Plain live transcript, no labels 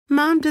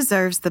Mom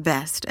deserves the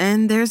best,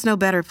 and there's no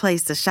better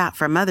place to shop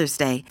for Mother's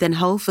Day than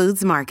Whole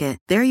Foods Market.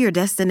 They're your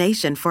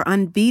destination for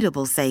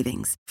unbeatable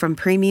savings, from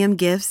premium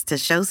gifts to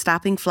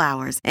show-stopping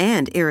flowers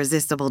and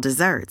irresistible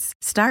desserts.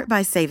 Start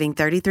by saving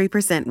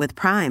 33% with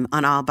Prime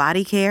on all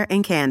body care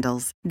and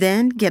candles.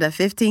 Then get a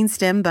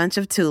 15-stem bunch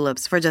of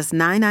tulips for just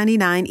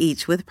 $9.99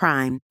 each with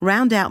Prime.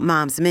 Round out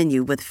Mom's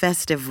menu with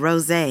festive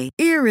rosé,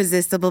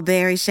 irresistible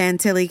berry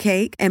chantilly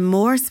cake, and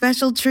more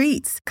special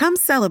treats. Come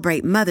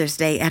celebrate Mother's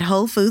Day at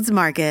Whole Foods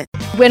Market.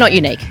 We're not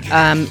unique.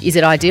 Is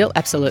it ideal?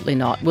 Absolutely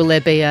not. Will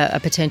there be a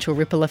potential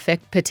ripple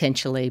effect?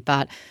 Potentially,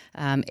 but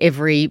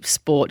every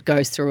sport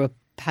goes through a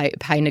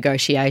pay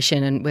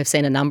negotiation, and we've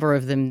seen a number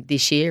of them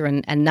this year,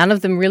 and none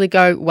of them really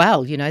go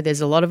well. You know,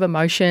 there's a lot of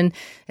emotion,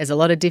 there's a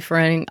lot of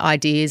differing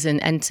ideas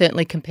and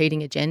certainly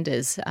competing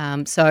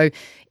agendas. So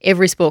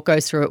every sport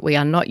goes through it. We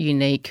are not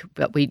unique,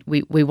 but we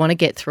want to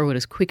get through it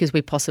as quick as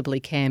we possibly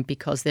can,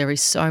 because there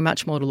is so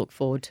much more to look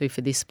forward to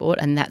for this sport,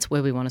 and that's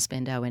where we want to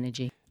spend our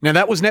energy. Now,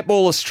 that was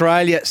Netball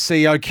Australia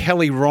CEO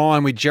Kelly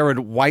Ryan with Gerard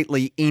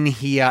Whateley in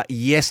here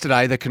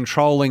yesterday, the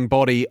controlling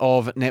body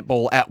of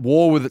netball at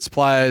war with its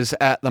players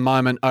at the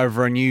moment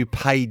over a new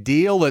pay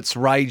deal that's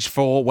raged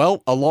for,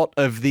 well, a lot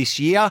of this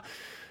year.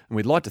 And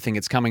we'd like to think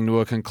it's coming to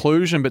a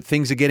conclusion, but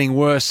things are getting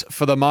worse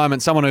for the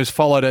moment. Someone who's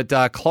followed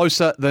it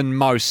closer than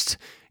most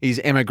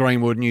is Emma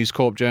Greenwood, News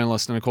Corp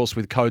journalist, and of course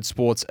with Code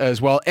Sports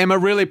as well. Emma,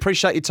 really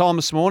appreciate your time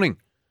this morning.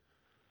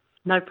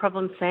 No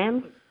problem,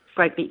 Sam.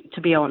 Great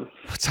to be on.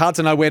 It's hard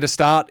to know where to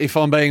start, if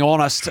I'm being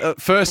honest.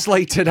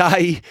 Firstly,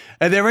 today,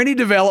 are there any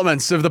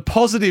developments of the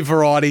positive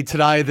variety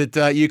today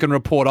that you can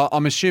report?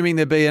 I'm assuming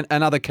there'll be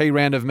another key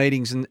round of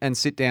meetings and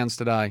sit-downs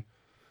today.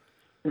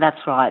 That's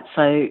right.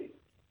 So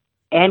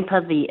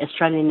ANPA, the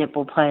Australian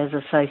Netball Players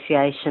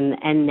Association,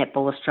 and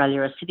Netball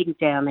Australia are sitting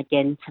down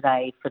again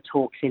today for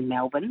talks in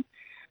Melbourne.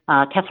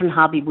 Catherine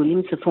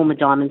Harvey-Williams, the former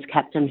Diamonds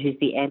captain, who's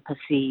the ANPA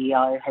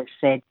CEO, has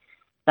said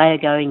they are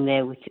going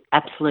there with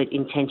absolute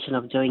intention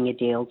of doing a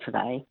deal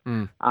today.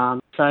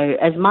 So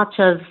as much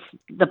as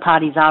the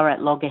parties are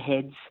at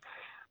loggerheads,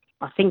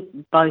 I think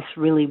both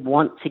really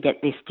want to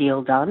get this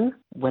deal done.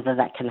 Whether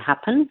that can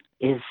happen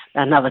is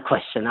another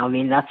question. I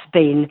mean, that's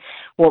been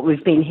what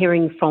we've been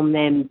hearing from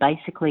them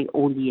basically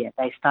all year.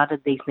 They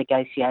started these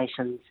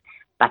negotiations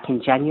back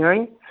in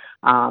January.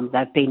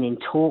 They've been in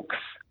talks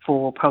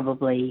for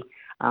probably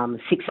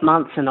 6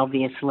 months, and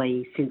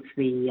obviously since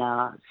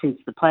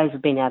the players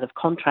have been out of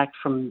contract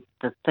from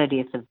the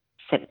 30th of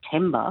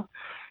September,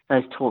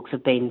 those talks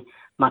have been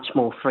much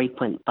more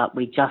frequent, but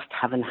we just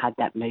haven't had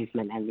that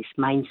movement. And this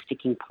main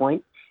sticking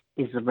point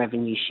is the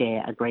revenue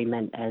share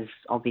agreement, as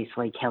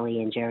obviously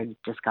Kelly and Gerard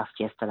discussed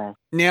yesterday.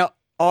 Now,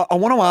 I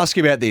want to ask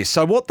you about this.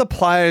 So what the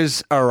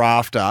players are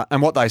after,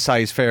 and what they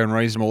say is fair and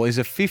reasonable, is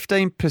a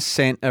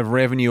 15% of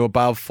revenue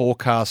above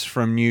forecasts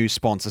from new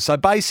sponsors. So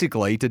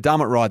basically, to dumb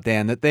it right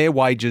down, that their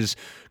wages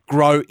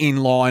grow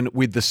in line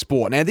with the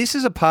sport. Now, this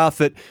is a path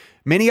that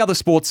many other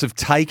sports have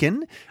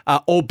taken,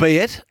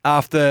 albeit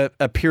after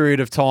a period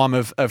of time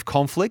of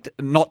conflict,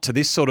 not to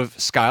this sort of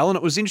scale. And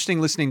it was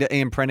interesting listening to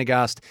Ian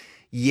Prendergast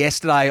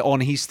yesterday on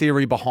his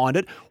theory behind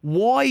it.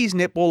 Why is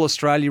Netball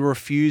Australia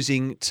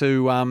refusing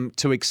to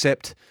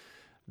accept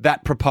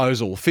that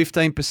proposal,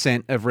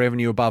 15% of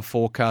revenue above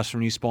forecast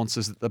from new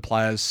sponsors that the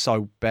players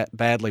so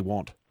badly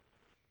want?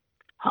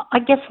 I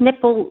guess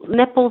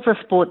netball's a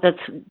sport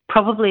that's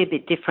probably a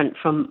bit different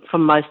from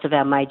most of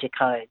our major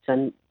codes.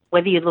 And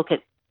whether you look at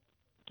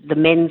the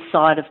men's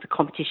side of the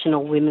competition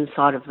or women's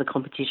side of the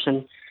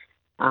competition,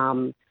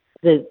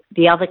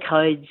 the other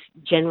codes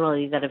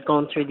generally that have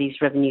gone through these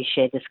revenue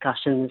share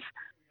discussions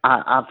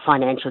are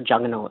financial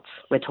juggernauts.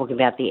 We're talking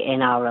about the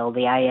NRL,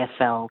 the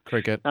AFL,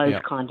 cricket, those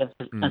kind of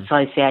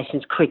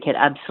associations, cricket,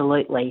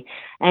 absolutely.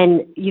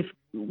 And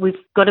we've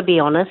got to be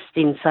honest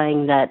in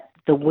saying that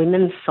the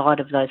women's side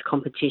of those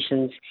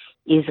competitions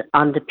is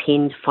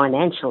underpinned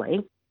financially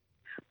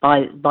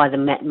by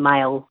the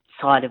male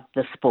side of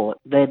the sport.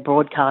 The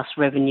broadcast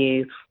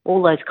revenue,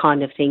 all those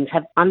kind of things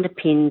have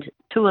underpinned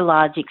to a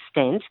large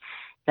extent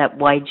that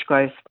wage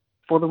growth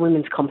for the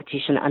women's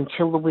competition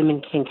until the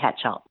women can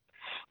catch up.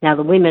 Now,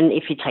 the women,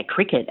 if you take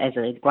cricket as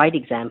a great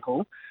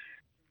example,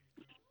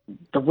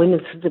 the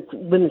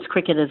women's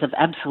cricketers have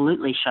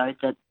absolutely showed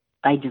that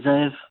they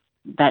deserve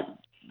that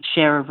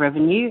share of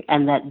revenue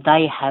and that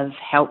they have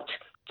helped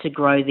to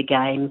grow the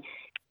game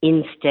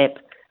in step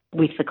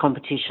with the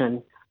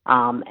competition,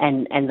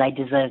 and they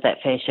deserve that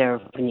fair share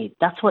of revenue.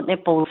 That's what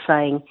netball is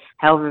saying.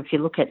 However, if you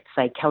look at,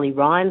 say, Kelly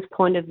Ryan's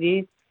point of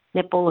view,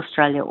 Netball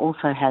Australia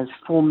also has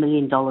 $4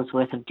 million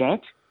worth of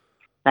debt.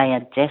 They are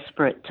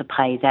desperate to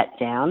pay that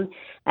down.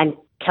 And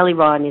Kelly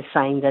Ryan is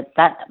saying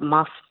that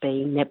must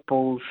be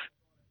netball's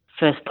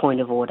first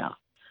point of order.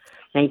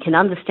 Now, you can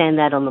understand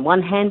that on the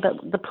one hand,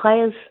 but the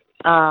players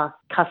are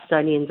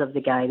custodians of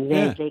the game.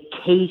 They're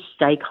key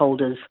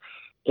stakeholders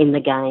in the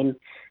game.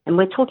 And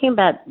we're talking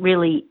about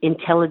really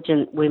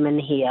intelligent women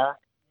here.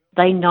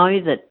 They know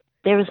that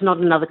there is not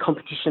another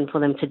competition for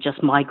them to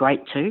just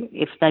migrate to.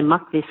 If they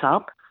muck this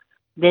up,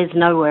 there's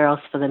nowhere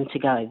else for them to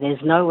go.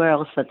 There's nowhere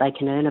else that they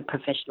can earn a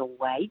professional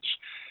wage.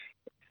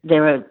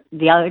 There are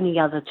the only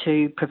other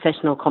two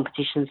professional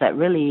competitions that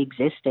really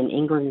exist in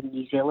England and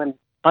New Zealand.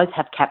 Both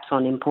have caps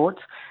on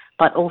imports,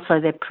 but also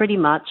they're pretty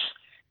much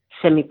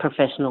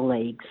semi-professional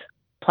leagues.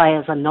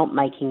 Players are not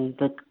making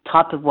the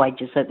type of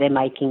wages that they're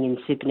making in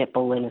Super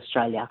Netball in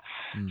Australia.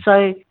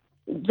 So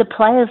the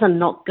players are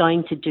not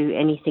going to do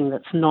anything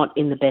that's not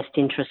in the best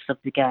interests of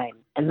the game.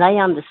 And they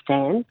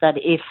understand that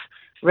if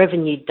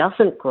revenue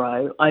doesn't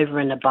grow over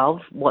and above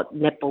what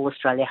Netball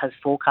Australia has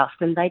forecast,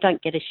 then they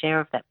don't get a share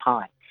of that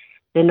pie.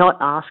 They're not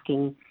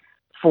asking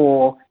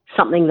for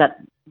something that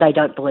they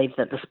don't believe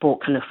that the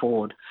sport can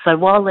afford. So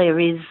while there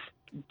is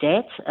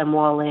debt and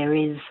while there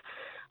is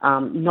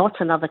not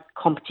another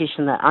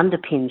competition that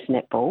underpins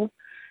netball,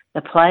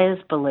 the players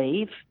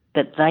believe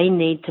that they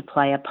need to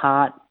play a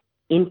part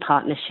in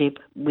partnership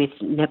with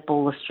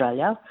Netball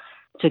Australia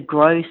to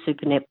grow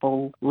Super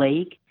Netball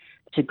League,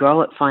 to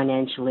grow it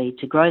financially,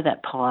 to grow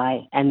that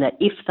pie, and that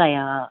if they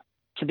are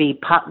to be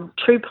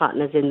true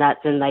partners in that,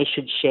 then they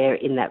should share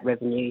in that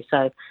revenue.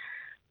 So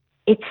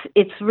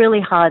it's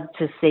really hard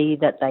to see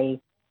that they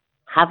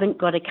haven't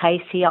got a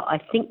case here. I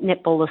think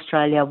Netball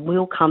Australia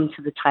will come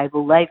to the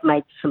table. They've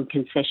made some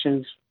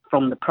concessions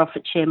from the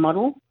profit share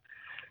model.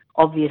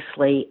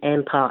 Obviously,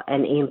 AMPA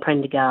and Ian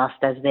Prendergast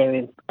as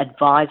their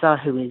advisor,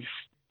 who is,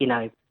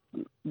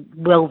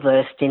 well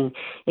versed in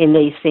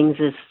these things,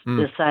 is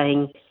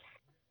saying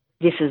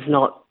this is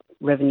not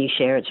revenue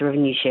share, it's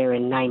revenue share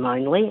in name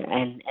only,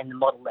 and the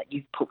model that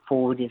you've put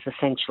forward is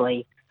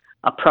essentially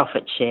a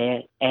profit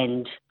share,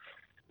 and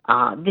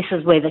this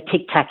is where the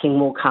tic-tacking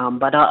will come.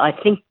 But I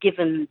think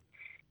given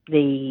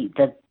the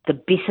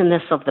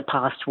bitterness of the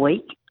past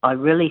week, I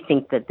really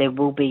think that there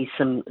will be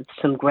some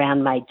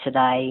ground made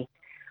today.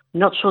 I'm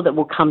not sure that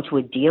we'll come to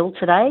a deal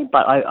today,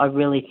 but I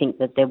really think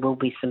that there will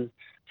be some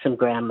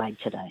ground made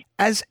today.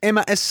 As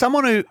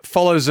someone who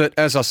follows it,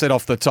 as I said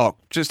off the top,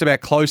 just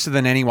about closer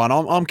than anyone,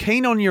 I'm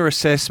keen on your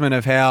assessment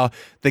of how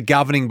the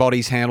governing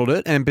bodies handled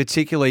it, and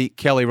particularly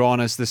Kelly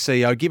Ryan as the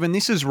CEO, given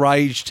this has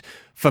raged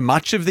for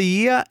much of the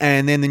year,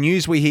 and then the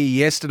news we hear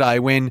yesterday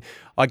when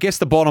I guess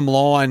the bottom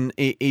line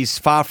is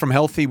far from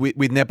healthy with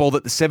netball,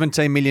 that the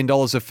 $17 million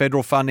of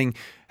federal funding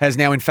has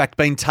now in fact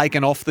been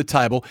taken off the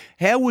table.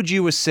 How would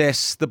you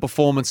assess the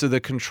performance of the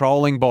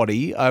controlling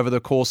body over the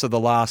course of the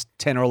last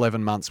 10 or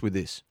 11 months with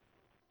this?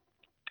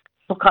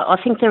 Look, I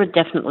think there are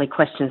definitely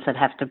questions that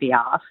have to be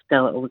asked,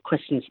 or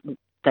questions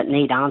that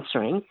need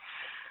answering.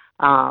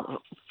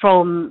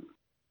 From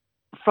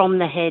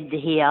the head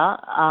here,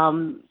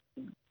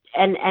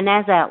 and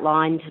as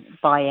outlined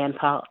by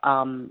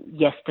AMPA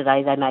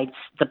yesterday,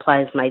 the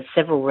players made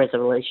several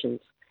resolutions,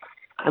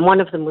 and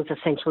one of them was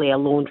essentially a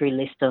laundry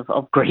list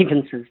of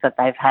grievances that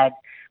they've had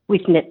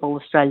with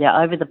Netball Australia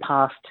over the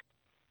past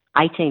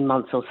 18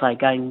 months or so,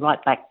 going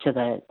right back to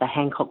the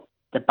Hancock,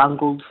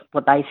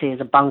 what they see as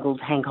a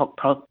bungled Hancock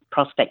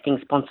prospecting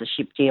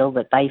sponsorship deal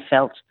that they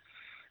felt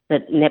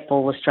that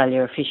Netball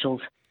Australia officials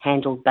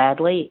handled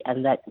badly,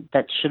 and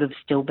that should have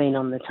still been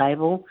on the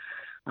table.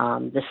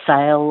 The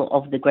sale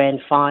of the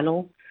grand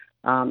final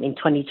in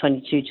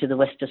 2022 to the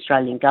West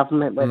Australian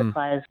government, where the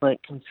players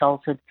weren't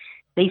consulted.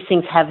 These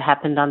things have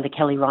happened under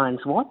Kelly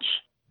Ryan's watch.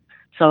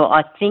 So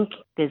I think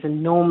there's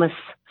enormous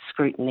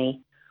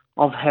scrutiny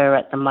of her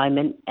at the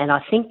moment. And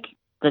I think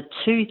the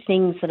two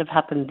things that have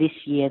happened this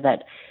year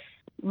that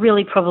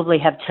really probably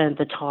have turned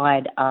the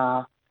tide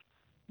are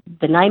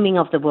the naming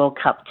of the World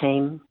Cup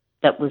team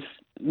that was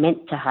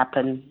meant to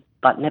happen,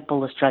 but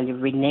Netball Australia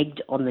reneged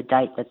on the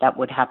date that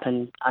would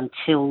happen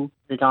until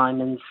the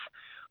Diamonds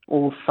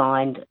all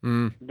signed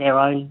their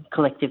own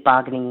collective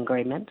bargaining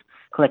agreement,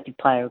 collective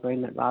player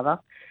agreement rather,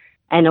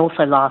 and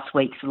also last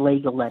week's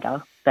legal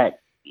letter that,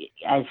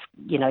 as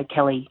you know,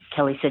 Kelly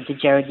said to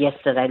Jared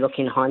yesterday, look,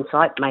 in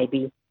hindsight,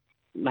 maybe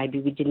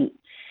we didn't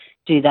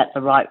do that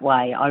the right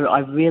way. I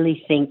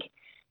really think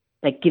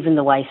that given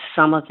the way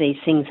some of these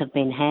things have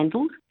been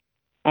handled,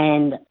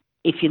 and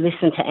if you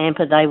listen to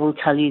AMPA, they will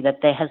tell you that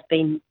there has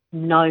been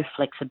no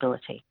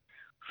flexibility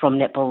from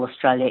Netball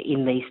Australia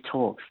in these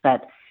talks,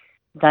 that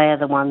they are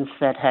the ones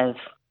that have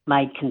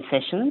made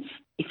concessions.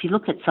 If you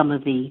look at some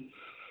of the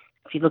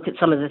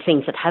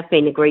things that have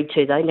been agreed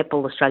to, though,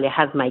 Netball Australia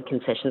have made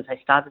concessions. They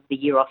started the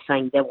year off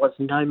saying there was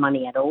no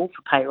money at all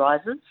for pay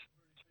rises.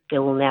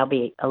 There will now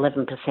be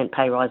 11%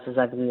 pay rises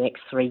over the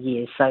next 3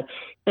 years. So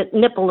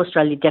Netball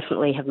Australia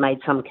definitely have made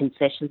some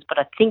concessions, but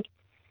I think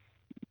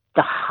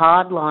the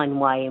hardline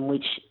way in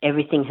which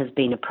everything has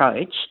been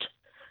approached,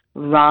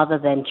 rather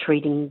than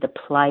treating the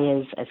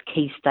players as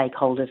key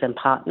stakeholders and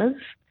partners,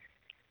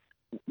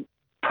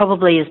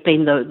 probably has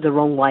been the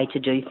wrong way to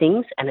do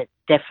things, and it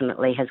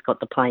definitely has got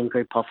the playing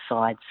group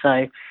offside.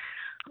 So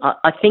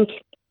I think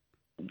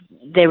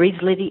there is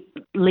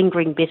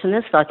lingering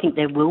bitterness. I think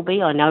there will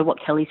be. I know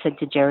what Kelly said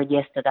to Jared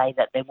yesterday,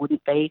 that there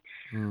wouldn't be.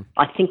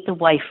 I think the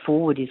way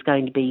forward is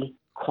going to be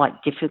quite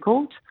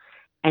difficult,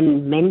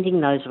 and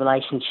mending those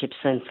relationships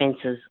and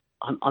fences,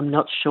 I'm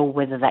not sure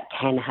whether that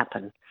can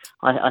happen.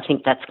 I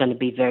think that's going to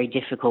be very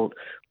difficult.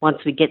 Once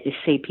we get this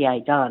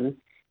CPA done,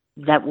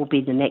 that will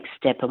be the next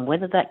step. And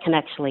whether that can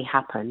actually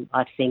happen,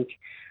 I think,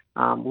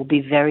 will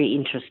be very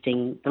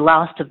interesting. The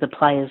last of the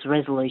players'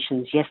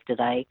 resolutions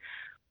yesterday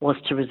was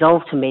to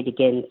resolve to meet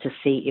again to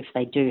see if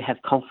they do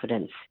have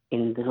confidence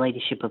in the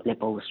leadership of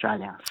Netball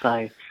Australia.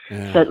 So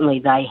certainly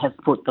they have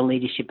put the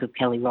leadership of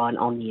Kelly Ryan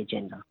on the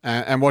agenda.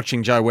 And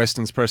watching Joe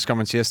Weston's press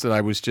comments yesterday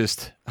was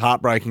just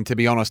heartbreaking, to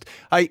be honest.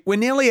 Hey, we're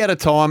nearly out of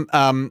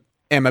time,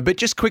 Emma, but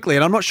just quickly,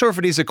 and I'm not sure if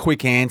it is a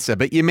quick answer,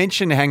 but you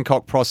mentioned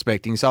Hancock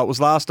Prospecting. So it was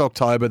last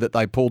October that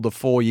they pulled the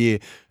 4-year,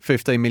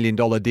 $15 million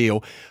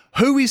deal.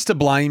 Who is to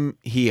blame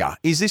here?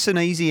 Is this an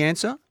easy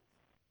answer?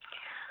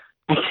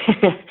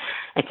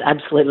 It's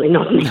absolutely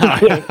not an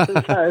easy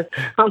answer. So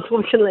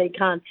unfortunately, it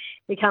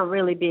can't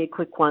really be a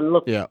quick one.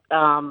 Look,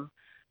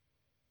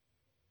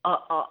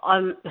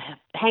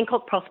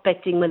 Hancock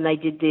Prospecting, when they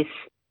did this,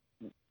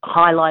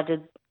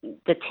 highlighted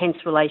the tense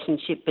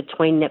relationship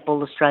between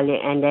Netball Australia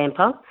and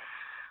AMPA.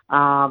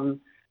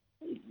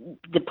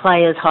 The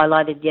players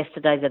highlighted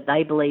yesterday that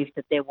they believed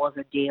that there was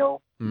a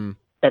deal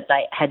that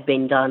they had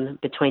been done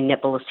between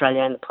Netball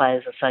Australia and the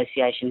Players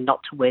Association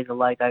not to wear the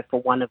logo for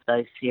one of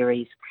those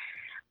series.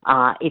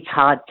 It's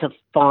hard to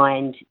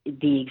find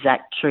the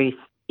exact truth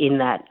in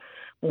that.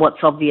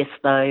 What's obvious,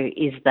 though,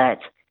 is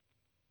that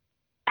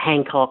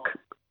Hancock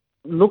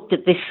looked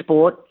at this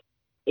sport.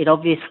 It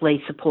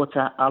obviously supports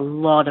a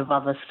lot of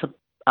other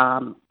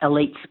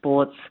elite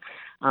sports,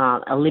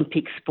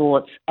 Olympic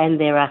sports, and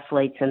their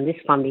athletes, and this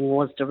funding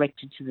was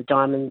directed to the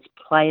Diamonds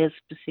players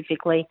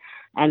specifically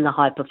and the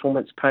high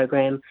performance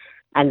program,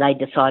 and they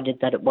decided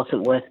that it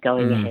wasn't worth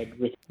going ahead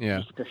with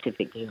this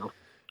specific deal.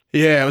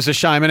 Yeah, it was a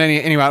shame. And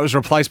anyway, it was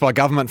replaced by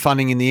government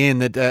funding in the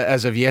end that,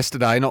 as of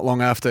yesterday, not long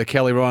after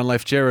Kelly Ryan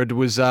left Gerard,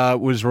 was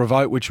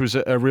revoked, which was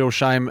a real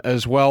shame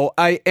as well.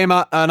 Hey,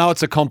 Emma, I know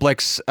it's a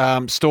complex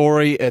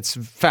story. It's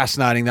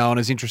fascinating, though,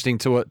 and is interesting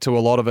to a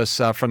lot of us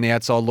from the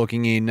outside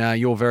looking in.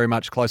 You're very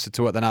much closer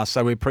to it than us,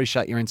 so we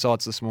appreciate your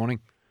insights this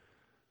morning.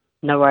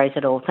 No worries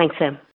at all. Thanks, Sam.